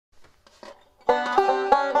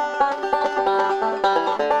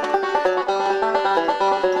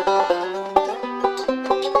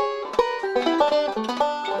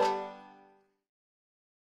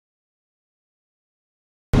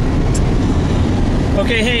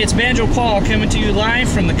Okay, hey, it's Banjo Paul coming to you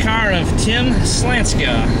live from the car of Tim Slanska,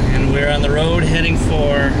 and we're on the road heading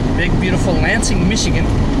for big, beautiful Lansing, Michigan.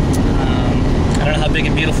 I don't know how big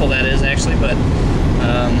and beautiful that is actually, but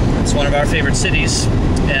it's one of our favorite cities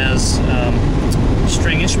as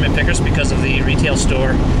string instrument pickers because of the retail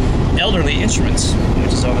store Elderly Instruments,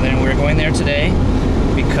 which is over there, and we're going there today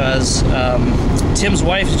because Tim's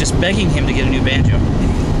wife is just begging him to get a new banjo.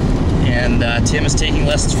 And Tim is taking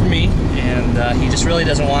lessons from me, and he just really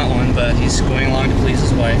doesn't want one, but he's going along to please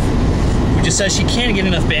his wife, who just says she can't get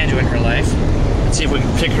enough banjo in her life. Let's see if we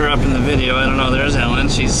can pick her up in the video. I don't know, there's Ellen.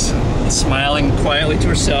 She's smiling quietly to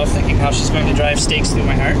herself, thinking how she's going to drive stakes through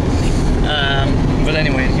my heart. But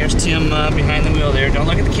anyway, here's Tim behind the wheel there. Don't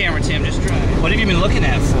look at the camera, Tim, just drive. What have you been looking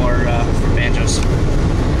at for banjos?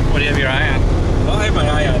 What do you have your eye on? Well, I have my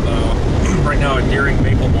eye on, right now, a Deering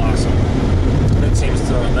Maple Blossom. It seems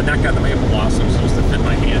to, the neck on the Maple Blossom seems to fit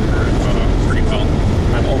my hand pretty well.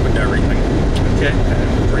 I'm open to everything. Okay.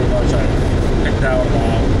 And pretty much I picked out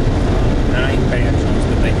 9 banjos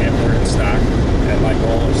that they have there in stock, and my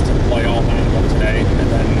goal is to play all 9 of them today,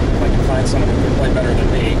 and then if I can find someone who can play better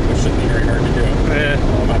than me, which shouldn't be very hard to do,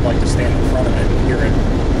 I'd like to stand in front of it and hear it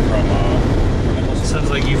from it. Sounds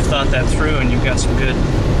like you've thought that through and you've got some good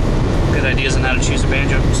ideas on how to choose a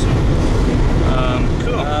banjo. So.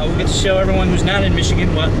 Cool. We'll get to show everyone who's not in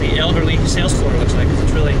Michigan what the Elderly sales floor looks like.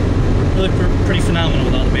 It's really pretty phenomenal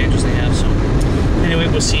with all the banjos they have. So anyway,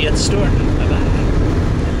 we'll see you at the store.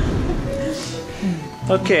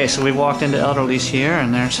 Bye-bye. Okay, so we walked into Elderly's here,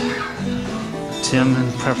 and there's Tim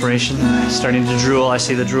in preparation, starting to drool. I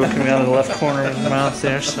see the drool coming out of the left corner of his mouth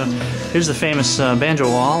there. So here's the famous banjo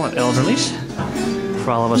wall at Elderly's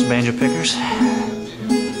for all of us banjo pickers.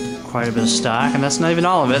 Quite a bit of stock, and that's not even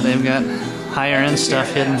all of it. They've got higher end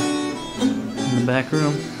stuff hidden in the back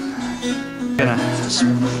room. Gonna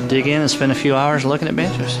dig in and spend a few hours looking at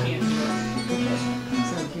banjos.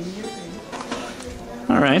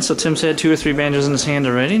 Alright, so Tim's had 2 or 3 banjos in his hand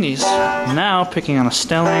already, and he's now picking on a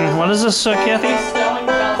Stelling. What is this, Kathy? Stelling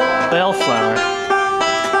Bellflower.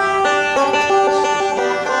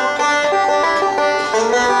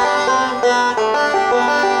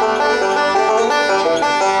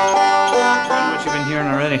 What you been hearing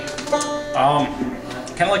already?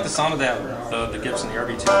 Kind of like the sound of that, the Gibson, the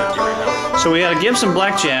RB250 right now. So we had a Gibson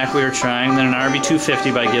Blackjack we were trying, then an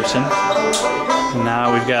RB250 by Gibson. And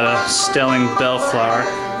now we've got a Stelling Bellflower.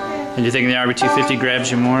 And you think the RB250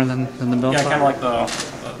 grabs you more than the Bellflower? Yeah, kind of like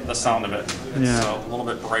the sound of it. It's a little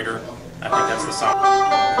bit brighter. I think that's the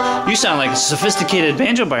sound. You sound like a sophisticated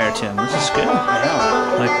banjo buyer, Tim. This is good.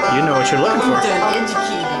 Yeah. Like, you know what you're looking for.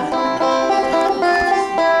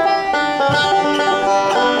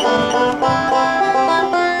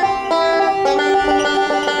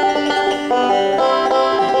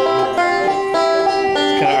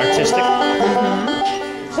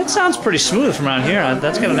 That sounds pretty smooth from around here.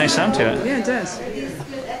 That's got a nice sound to it. Yeah, it does.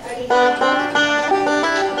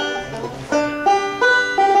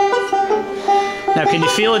 Now, can you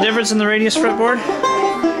feel a difference in the radius fretboard?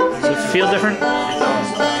 Does it feel different?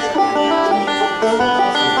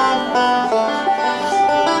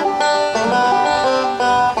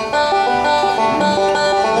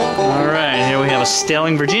 All right, here we have a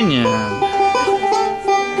Stelling Virginia.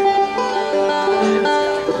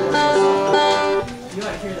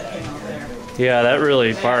 Yeah, that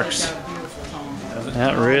really barks.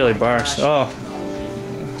 That really barks. Oh,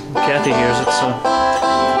 Kathy hears it, so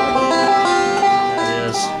that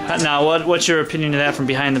is. Now, what's your opinion of that from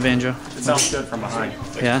behind the banjo? It sounds good from behind.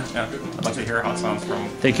 Yeah? Yeah, I'd like to hear how it sounds from...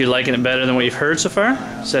 Think you're liking it better than what you've heard so far?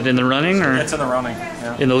 Is that in the running, or It's in the running,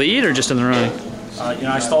 yeah. in the lead, or just in the running? You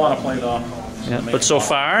know, I still want to play the... Yeah, but so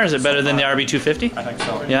far, is it better than the RB250? I think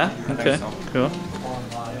so. Yeah? I Okay, think so. cool.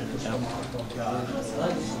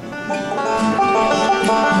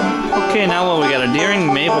 Okay, now we got a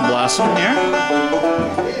Deering Maple Blossom here.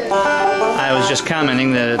 I was just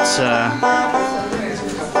commenting that it's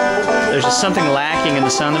there's just something lacking in the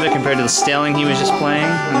sound of it compared to the Stelling he was just playing,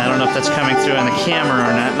 and I don't know if that's coming through on the camera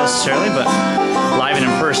or not necessarily, but live and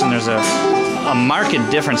in person there's a marked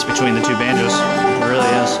difference between the 2 banjos. It really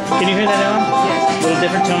is. Can you hear that, Ellen? Yes. A little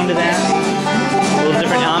different tone to that? A little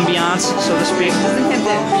different ambiance, so to speak?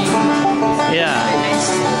 Yeah.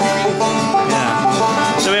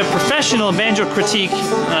 Yeah. So we have professional banjo critique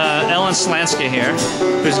Ellen Slanska here,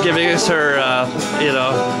 who's giving us her,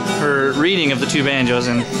 her reading of the 2 banjos,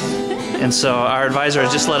 and so our advisor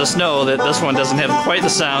has just let us know that this one doesn't have quite the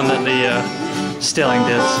sound that the Stelling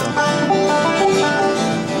did. So.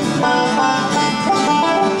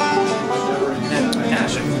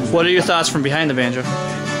 What are your thoughts from behind the banjo?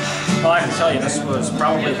 Well, I can tell you, this was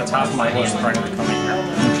probably at the top of my list prior to coming here.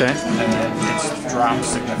 Okay. And it's dropped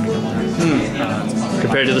significantly.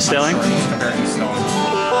 Compared to the Stelling? Compared to the Stelling.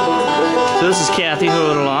 So this is Kathy, who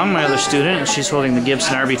rode along, my other student, and she's holding the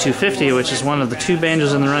Gibson RB250, which is one of the 2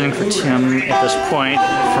 banjos in the running for Tim at this point,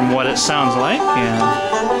 from what it sounds like.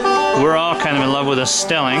 And we're all kind of in love with this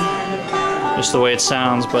Stelling, just the way it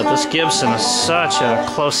sounds, but this Gibson is such a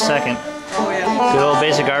close second. Good old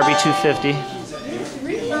basic RB250.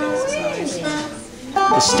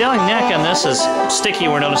 The Stelling neck on this is sticky,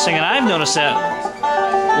 we're noticing, and I've noticed that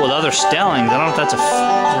with other Stellings. I don't know if that's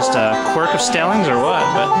just a quirk of Stellings or what,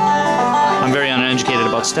 but I'm very uneducated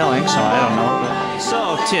about Stelling, so I don't know.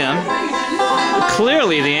 So, Tim,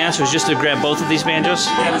 clearly the answer is just to grab both of these banjos.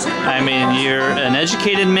 I mean, you're an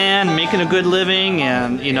educated man, making a good living,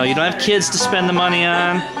 and you know you don't have kids to spend the money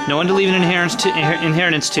on, no one to leave an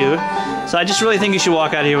inheritance to. So I just really think you should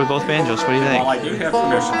walk out of here with both banjos. What do you think? Well, I do have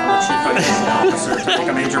permission from the Chief Financial Officer to make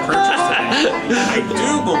a major purchase today. I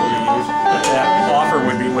do believe that offer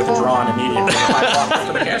would be withdrawn immediately if I walk up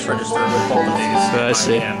to the cash register with both of these. I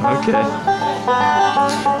see. Okay.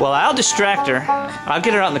 Well, I'll distract her. I'll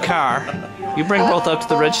get her out in the car. You bring both up to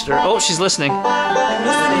the register. Oh, she's listening.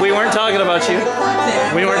 We weren't talking about you.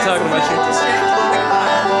 We weren't talking about you.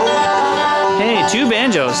 Hey, 2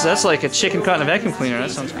 banjos. That's like a chicken caught in a vacuum cleaner.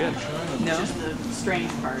 That sounds good. No, the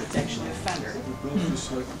strange part is actually a fender.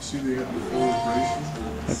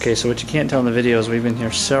 Okay, so what you can't tell in the video is we've been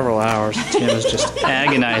here several hours. Tim is just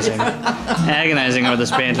agonizing over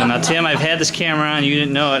this banjo. Now, Tim, I've had this camera on. You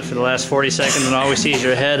didn't know it for the last 40 seconds, and all we see is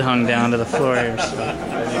your head hung down to the floor here. So.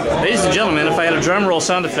 Ladies and gentlemen, if I had a drum roll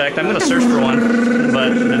sound effect, I'm going to search for one.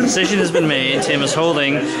 But the decision has been made. Tim is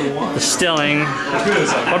holding the Stelling.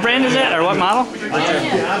 What brand is that, or what model?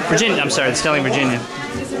 Virginia. I'm sorry, the Stelling Virginia.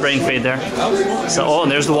 Brain fade there. So, oh,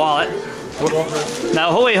 and there's the wallet. Now,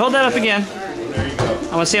 oh wait, hold that up again.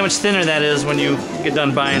 I want to see how much thinner that is when you get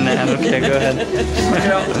done buying that. Okay, go ahead.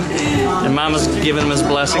 And Mama's giving him his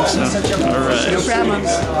blessing, so all right. No problems.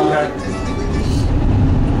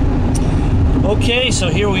 Okay, so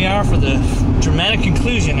here we are for the dramatic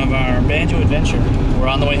conclusion of our banjo adventure. We're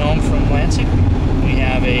on the way home from Lansing. We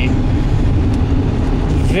have a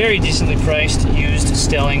very decently priced used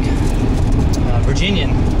Stelling Virginian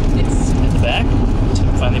at the back. Tim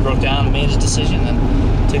finally broke down and made his decision and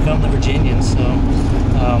took home the Virginian. So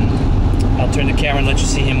I'll turn the camera and let you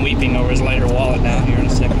see him weeping over his lighter wallet now here in a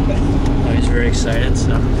second. Oh, he's very excited.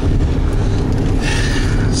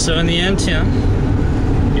 So in the end, Tim,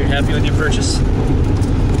 you're happy with your purchase?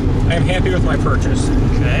 I am happy with my purchase.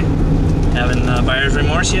 Okay. Having buyer's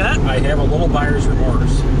remorse yet? I have a little buyer's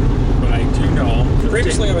remorse, but I do know.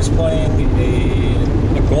 Previously, I was playing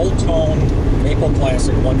a gold tone Maple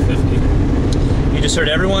Classic 150. You just heard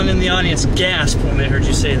everyone in the audience gasp when they heard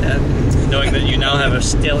you say that, knowing that you now have a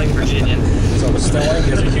Stelling Virginian. So the Stelling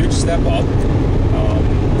is a huge step up. I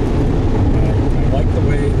like the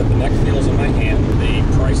way that the neck feels in my hand. The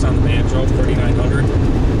price on the banjo, $3,900.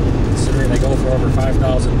 Considering they go for over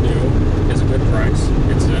 $5,000 new, is a good price.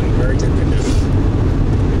 It's in very good condition,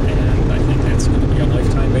 and I think that's going to be a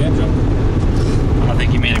lifetime banjo. I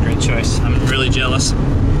think you made a great choice. I'm really jealous.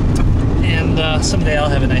 And someday I'll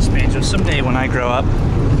have a nice banjo. Someday when I grow up.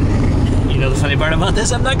 You know the funny part about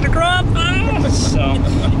this? I'm not going to grow up.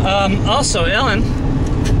 Also, Ellen,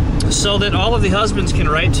 so that all of the husbands can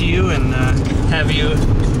write to you and have you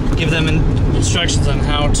give them instructions on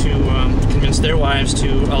how to convince their wives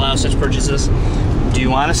to allow such purchases. Do you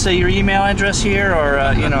want to say your email address here, or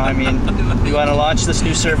you know, I mean, you want to launch this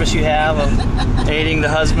new service you have of aiding the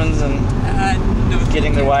husbands and No,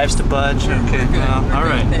 getting their wives to budge? Okay, all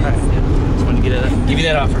right. Just wanted to give you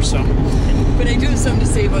that offer. So. But I do have something to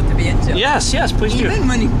say about the banjo. Yes, please do. Even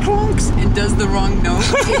when it clonks and does the wrong note,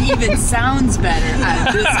 it even sounds better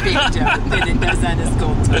on this banjo than it does on his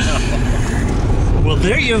gold tone. Well,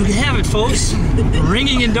 there you have it, folks.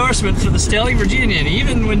 Ringing endorsement for the Stelling Virginian.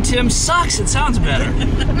 Even when Tim sucks, it sounds better.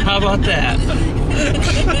 How about that?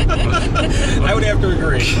 I would have to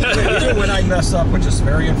agree. Even when I mess up, which is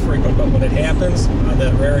very infrequent, but when it happens on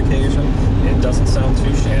that rare occasion, it doesn't sound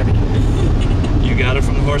too shabby. You got it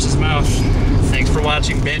from the horse's mouth. Thanks for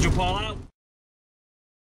watching. Banjo Paul out.